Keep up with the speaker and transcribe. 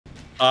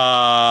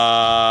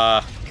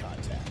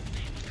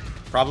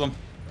Problem.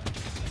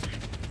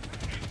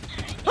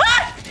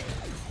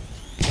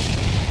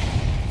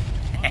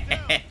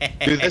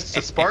 Dude, this is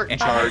a Spartan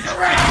charge.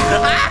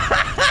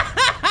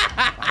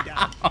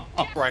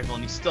 Rifle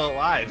and he's still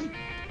alive.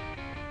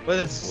 But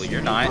it's Well,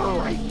 you're not.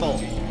 rifle.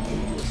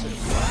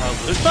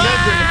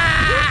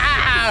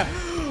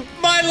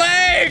 My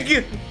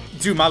leg!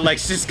 Dude, my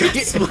legs just got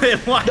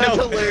split wide That's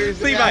open.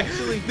 hilarious.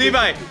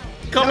 Levi,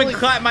 come and Kelly,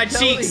 clap my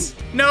cheeks.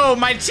 No,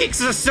 my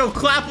cheeks are so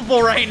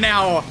clappable right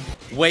now.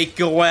 Wake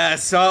your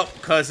ass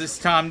up, cause it's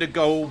time to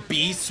go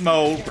beast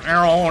mode.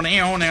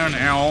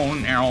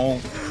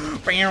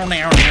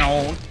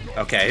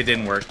 Okay, it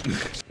didn't work.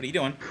 What are you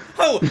doing?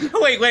 Oh,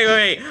 wait,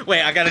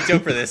 I got a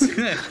joke for this.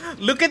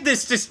 Look at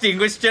this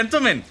distinguished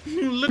gentleman.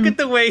 Look at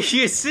the way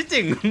he is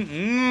sitting.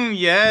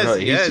 Yes, Bro,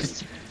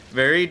 yes.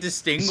 Very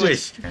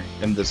distinguished.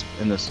 In this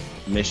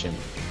mission.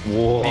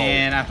 Whoa.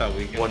 Man, I thought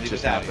we could. What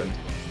just happened?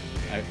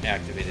 I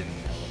activated.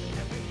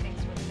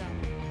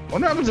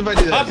 What happens if I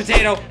do Oh, this?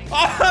 potato!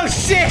 Oh,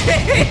 shit!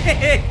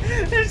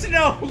 There's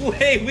no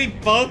way we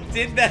both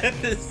did that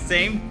at the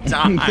same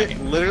time.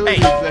 Literally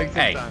Hey, the exact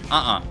hey, same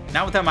time.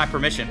 not without my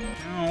permission.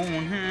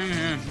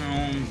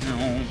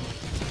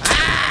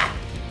 Ah!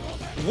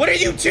 What are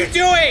you two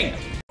doing?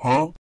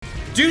 Huh?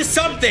 Do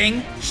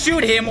something,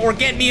 shoot him, or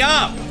get me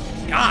up.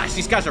 Gosh,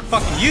 these guys are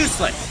fucking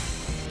useless.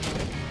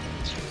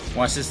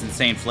 Watch this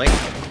insane flick.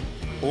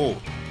 Ooh,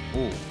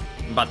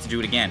 I'm about to do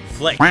it again.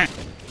 Flick.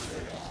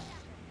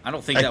 I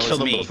don't think that was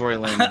killed him me. before he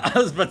landed. I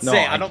was about to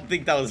say, I don't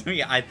think that was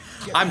me.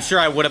 I'm sure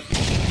I would have.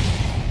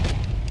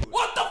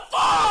 What the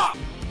fuck?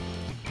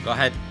 Go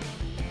ahead.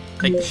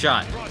 Take the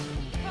shot.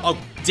 Oh,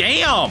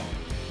 damn!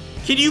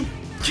 Can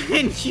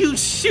you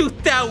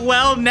shoot that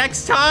well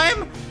next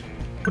time?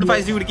 What if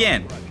I do it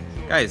again?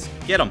 Guys,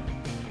 get him.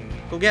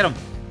 Go get him.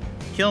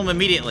 Kill him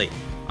immediately.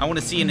 I want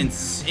to see an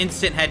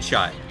instant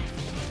headshot.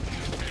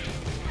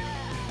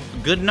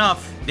 Good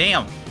enough.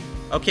 Damn.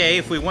 Okay,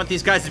 if we want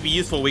these guys to be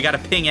useful, we gotta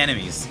ping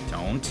enemies.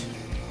 Don't.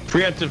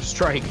 Preemptive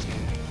strike.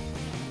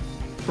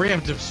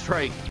 Preemptive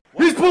strike.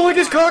 He's pulling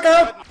his cock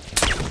out!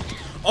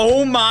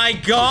 Oh my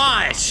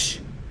gosh!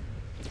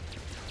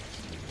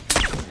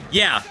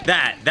 Yeah,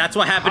 that's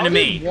what happened How to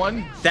me. did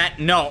one-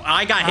 No,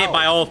 I got hit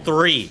by all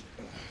three.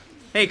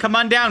 Hey, come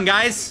on down,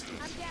 guys.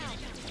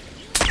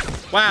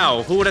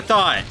 Wow, who would have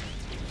thought?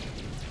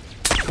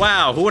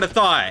 Wow, who would have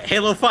thought?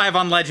 Halo 5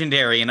 on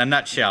Legendary in a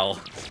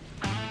nutshell.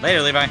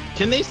 Later, Levi.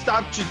 Can they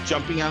stop just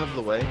jumping out of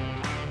the way?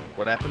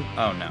 What happened?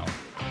 Oh, no.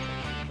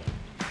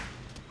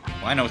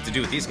 Well, I know what to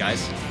do with these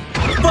guys.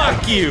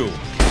 Fuck you!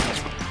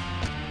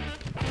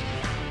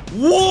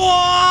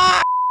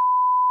 What?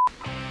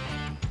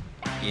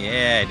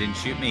 Yeah, didn't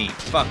shoot me.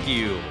 Fuck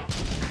you.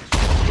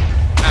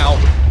 Ow.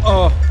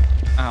 Oh.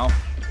 Ow.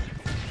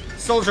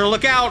 Soldier,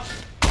 look out!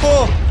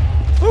 Oh!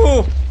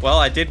 Ooh! Well,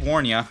 I did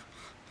warn ya.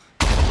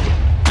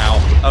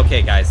 Ow.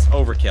 Okay, guys.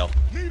 Overkill.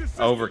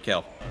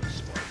 Overkill.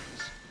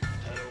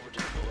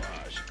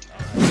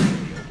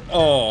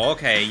 Oh,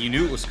 okay. You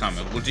knew it was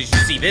coming. Well, did you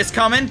see this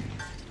coming?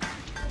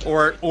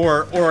 Or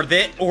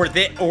this?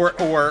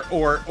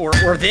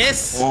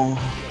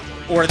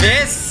 Or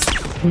this?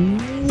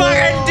 Fucking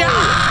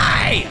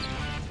die!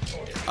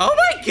 Oh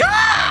my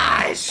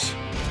gosh!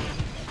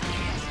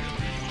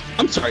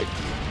 I'm sorry.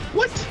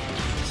 What?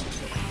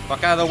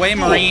 Fuck out of the way,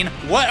 Marine.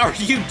 What are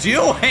you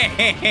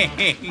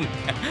doing?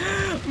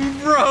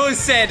 Bro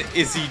said,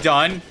 is he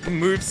done?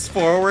 Moves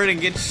forward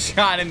and gets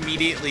shot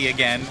immediately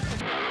again.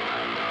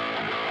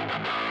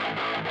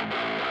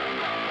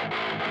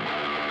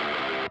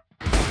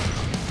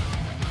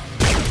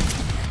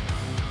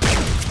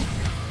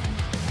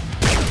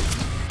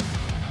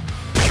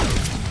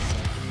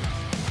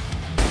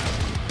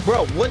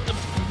 Bro, what the...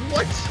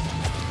 What?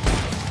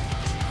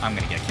 I'm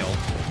gonna get killed.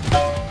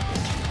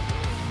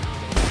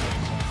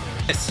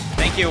 Yes,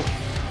 thank you.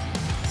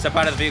 Step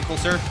out of the vehicle,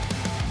 sir.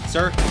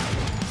 Sir,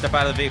 step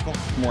out of the vehicle.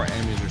 More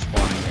enemies are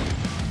spawning in.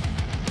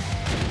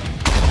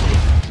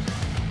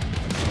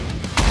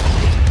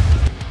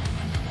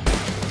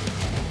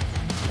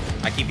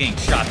 I keep getting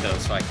shot though,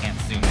 so I can't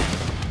zoom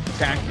in.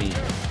 Attack me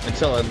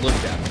until I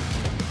looked at him.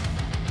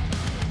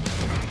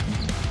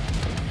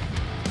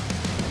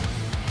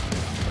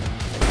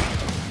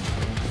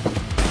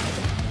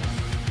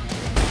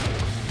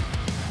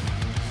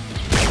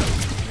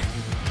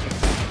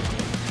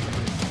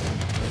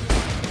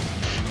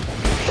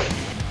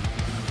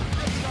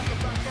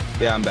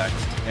 Yeah, I'm back,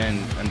 and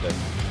I'm done.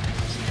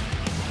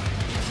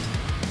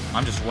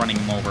 I'm just running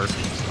him over.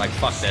 Like,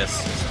 fuck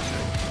this.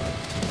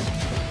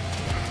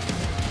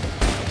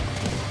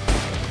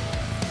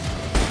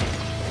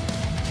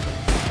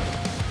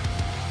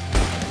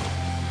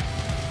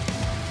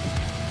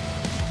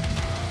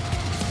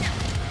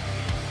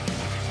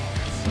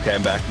 Okay,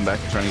 I'm back. I'm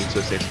trying to get to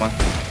a safe spot.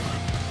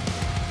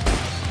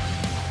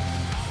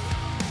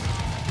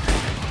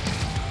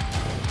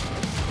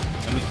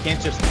 And we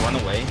can't just run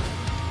away.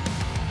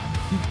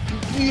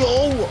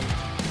 Yo!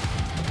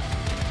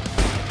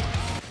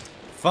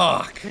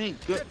 Fuck. Hey,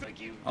 good.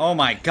 Oh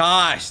my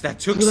gosh, that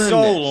took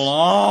so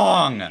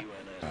long.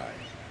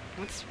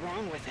 What's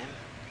wrong with him?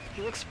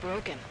 He looks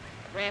broken.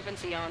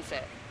 Rampancy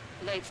onset.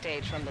 Late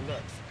stage from the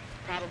looks.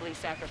 Probably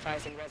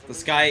sacrificing resolution.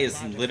 This guy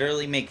is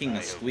literally making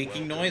a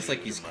squeaking noise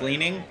like he's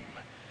cleaning,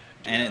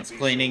 and it's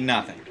cleaning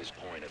nothing.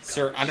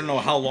 Sir, I don't know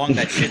how long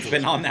that shit's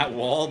been on that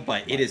wall,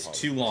 but it is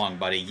too long,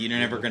 buddy. You're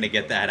never gonna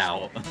get that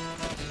out.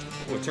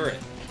 Oh, a turret.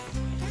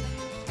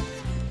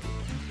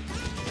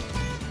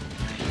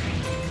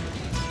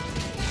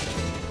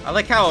 I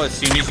like how as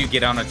soon as you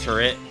get on a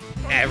turret,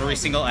 every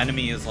single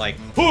enemy is like,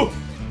 "Whoo!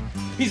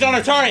 He's on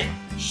a turret!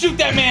 Shoot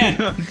that man!"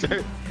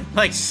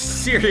 Like,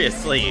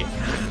 seriously.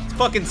 It's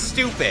fucking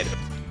stupid.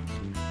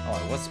 Oh,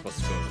 I was supposed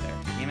to go over there.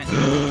 Damn it.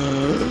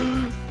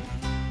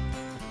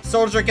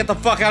 Soldier, get the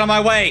fuck out of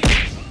my way!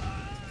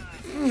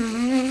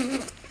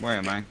 Where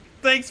am I?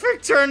 Thanks for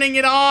turning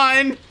it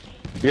on!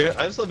 Yeah,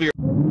 I just love your.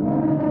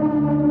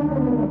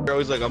 You're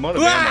always like, I'm on a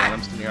bandit, and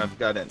I'm sitting here. I've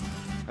got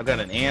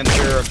an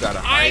answer. I've got a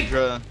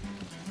Hydra.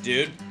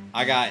 Dude,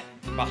 I got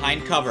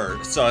behind cover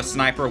so a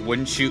sniper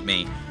wouldn't shoot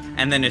me.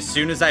 And then as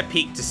soon as I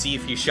peeked to see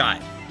if he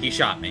shot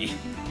me.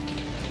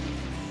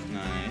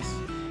 Nice.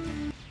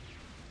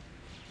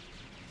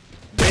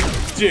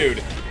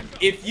 Dude,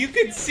 if you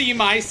could see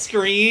my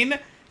screen,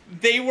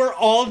 they were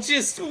all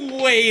just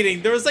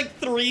waiting. There was like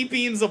 3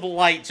 beams of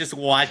light just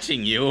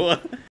watching you. I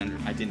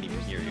didn't even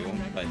hear you,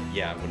 but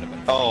yeah, it wouldn't have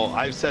been. Oh,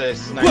 I've said a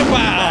sniper.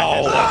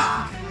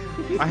 Wow!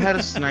 I had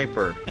a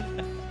sniper.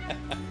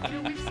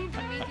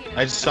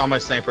 I just saw my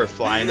sniper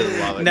fly into the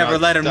lava. Never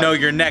let him know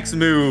your next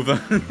move. I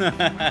heard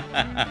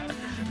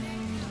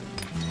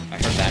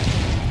that.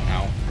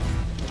 Ow.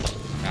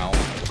 Ow.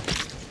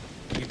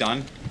 You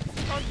done?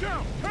 I'm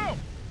down. Help!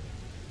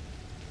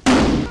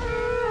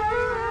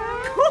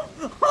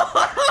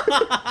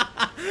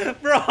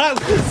 Bro, I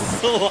was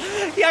so...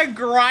 Yeah, I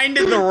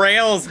grinded the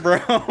rails, bro.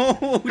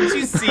 Did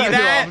you see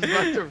that? I was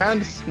about to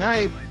round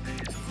snipe.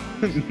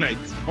 Nice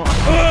one.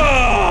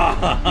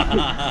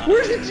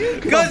 Where did you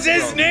come Because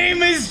his from?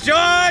 name is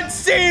John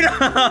Cena!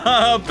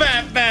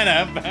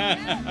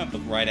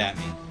 Look right at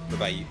me. What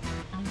about you?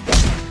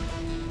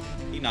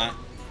 Can you not?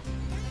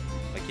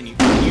 Like, can you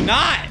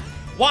not?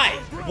 Why?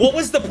 What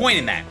was the point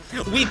in that?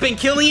 We've been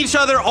killing each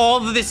other all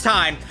of this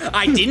time.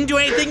 I didn't do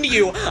anything to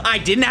you. I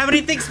didn't have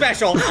anything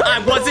special. I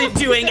wasn't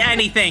doing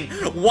anything.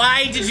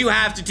 Why did you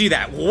have to do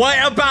that? What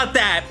about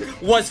that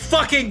was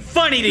fucking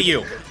funny to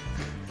you?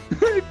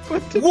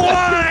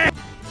 What?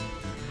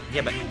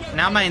 Yeah, but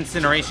now my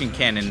incineration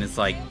cannon is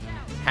like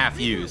half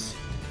used.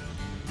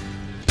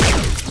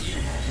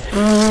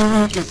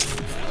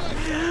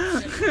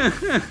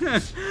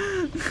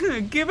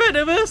 Give it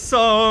to me,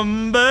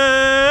 somebody,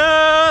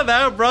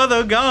 that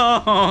brother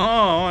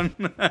gone.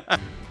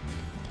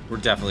 We're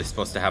definitely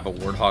supposed to have a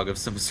warthog of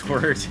some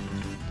sort.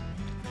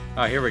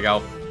 Oh, here we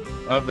go.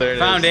 Oh, there it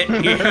Found is.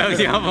 it.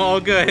 Yeah, I'm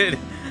all good.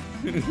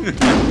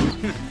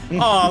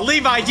 Oh,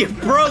 Levi, you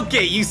broke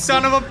it, you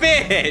son of a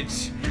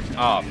bitch!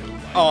 Oh,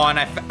 and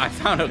I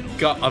found a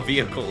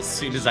vehicle as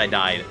soon as I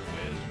died.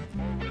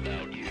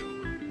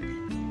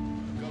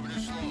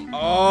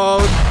 Oh,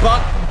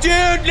 Buck,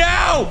 dude,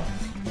 no!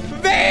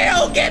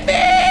 Vale, get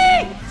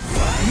me!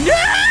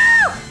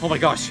 No! Oh my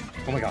gosh,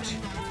 oh my gosh.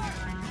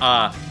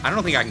 I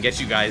don't think I can get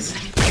you guys.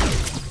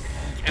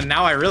 And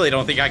now I really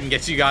don't think I can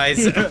get you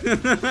guys.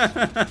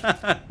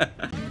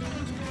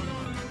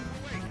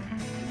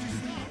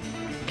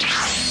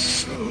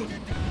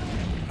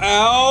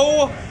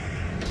 Ow!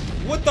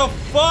 What the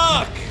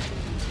fuck?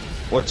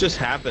 What just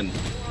happened?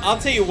 I'll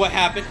tell you what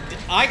happened.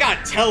 I got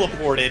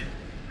teleported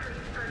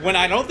when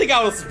I don't think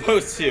I was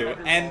supposed to,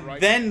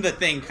 and then the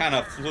thing kind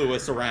of flew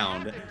us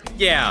around.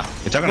 Yeah.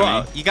 You're talking to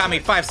Well, me? you got me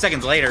 5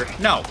 seconds later.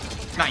 No,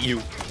 not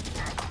you.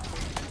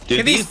 Dude,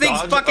 Can these things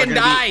dogs are fucking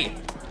gonna die? be-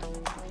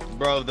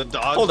 Bro, the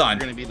dogs Hold are on.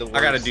 gonna be the worst.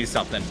 I gotta do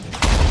something.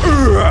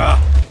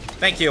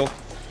 Thank you.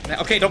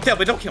 Okay, don't kill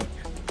me, don't kill me.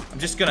 I'm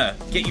just gonna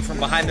get you from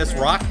behind this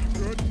rock.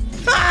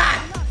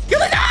 Ah! Kill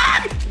the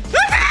dog!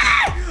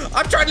 Ah!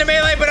 I'm trying to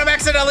melee, but I'm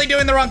accidentally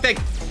doing the wrong thing.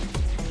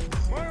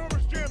 My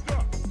armor's jammed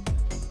up.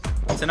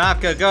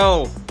 Tanaka,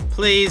 go.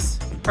 Please.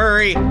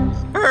 Hurry.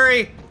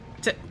 Hurry.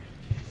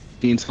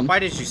 Need some? Why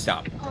did you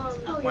stop?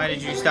 Why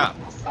did you stop?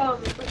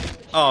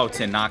 Oh,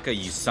 Tanaka,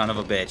 you son of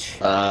a bitch.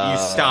 You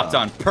stopped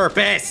on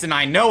purpose, and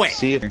I know it.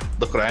 See,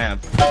 look what I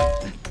have.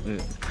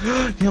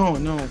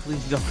 No,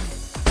 please don't.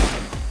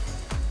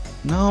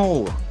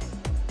 No.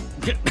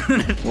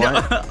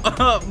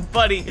 What?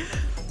 Buddy,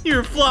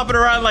 you're flopping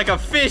around like a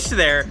fish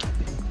there.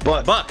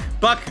 But Buck,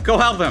 go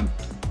help him.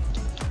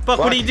 Buck,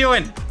 what are you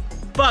doing?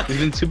 Buck. He's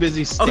been too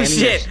busy Oh standing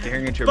there shit.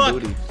 staring at your Buck,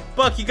 booty.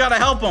 Buck, you gotta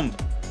help him.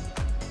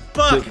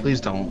 Buck. Dude, please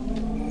don't.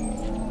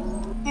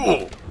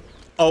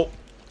 Oh,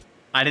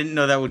 I didn't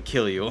know that would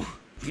kill you.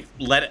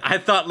 I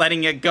thought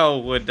letting it go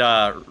would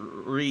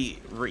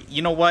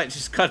you know what?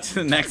 Just cut to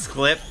the next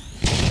clip.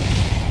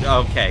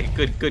 Okay,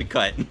 good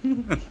cut.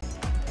 I'm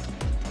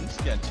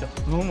just gonna chill.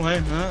 Oh my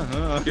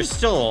god. You're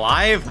still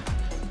alive?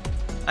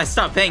 I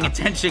stopped paying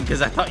attention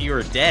because I thought you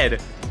were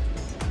dead.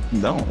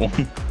 No.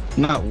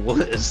 Not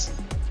was.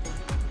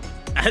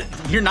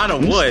 You're not a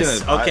just wuss.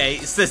 gonna die. Okay,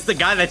 it's just the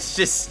guy that's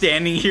just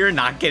standing here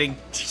not getting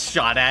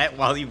shot at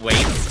while he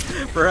waits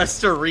for us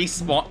to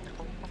respawn.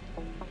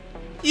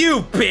 You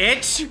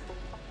bitch!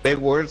 Big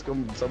words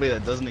come from somebody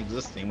that doesn't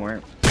exist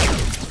anymore.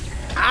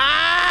 Ah!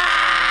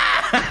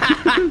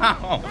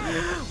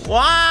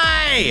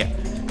 Why?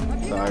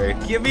 Sorry.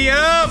 Give me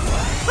up!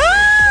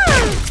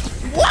 Ah!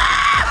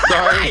 Why?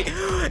 Sorry.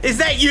 Is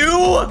that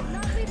you?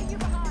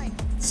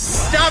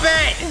 Stop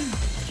it!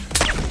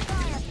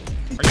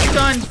 Are you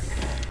done?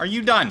 Are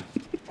you done?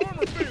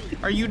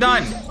 Are you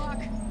done?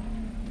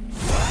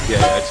 Yeah,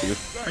 that's you.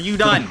 Are you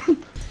done?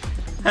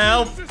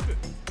 Help!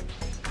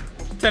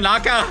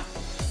 Tanaka!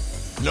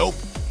 Nope.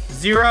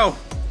 0.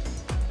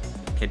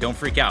 Okay, don't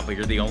freak out, but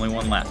you're the only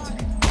one left.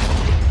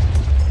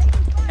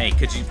 Hey,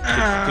 could you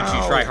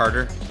try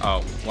harder?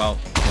 Oh, well.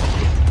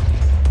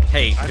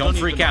 Hey, I don't don't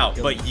freak even out,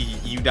 know. but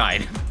you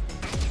died.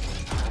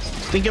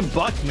 Thinking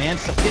Buck, man,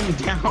 stop getting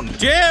down.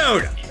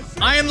 Dude!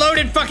 I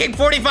unloaded fucking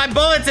 45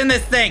 bullets in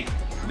this thing!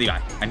 Levi,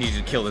 I need you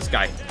to kill this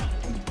guy.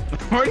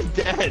 I'm already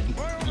dead.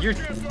 You're...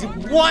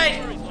 What?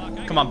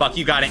 Come on, Buck,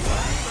 you got it.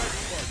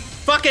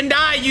 Fucking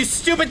die, you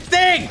stupid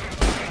thing!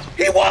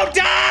 He won't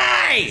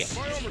die!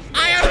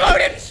 I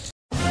unloaded...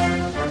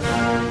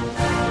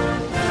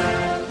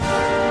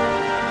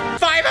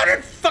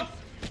 500 fuck...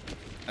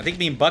 I think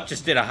me and Buck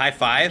just did a high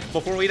five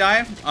before we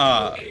died.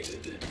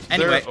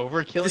 Anyway,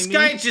 overkilling this me?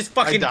 guy just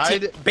fucking I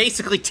died?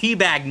 basically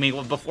teabagged me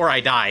before I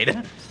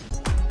died.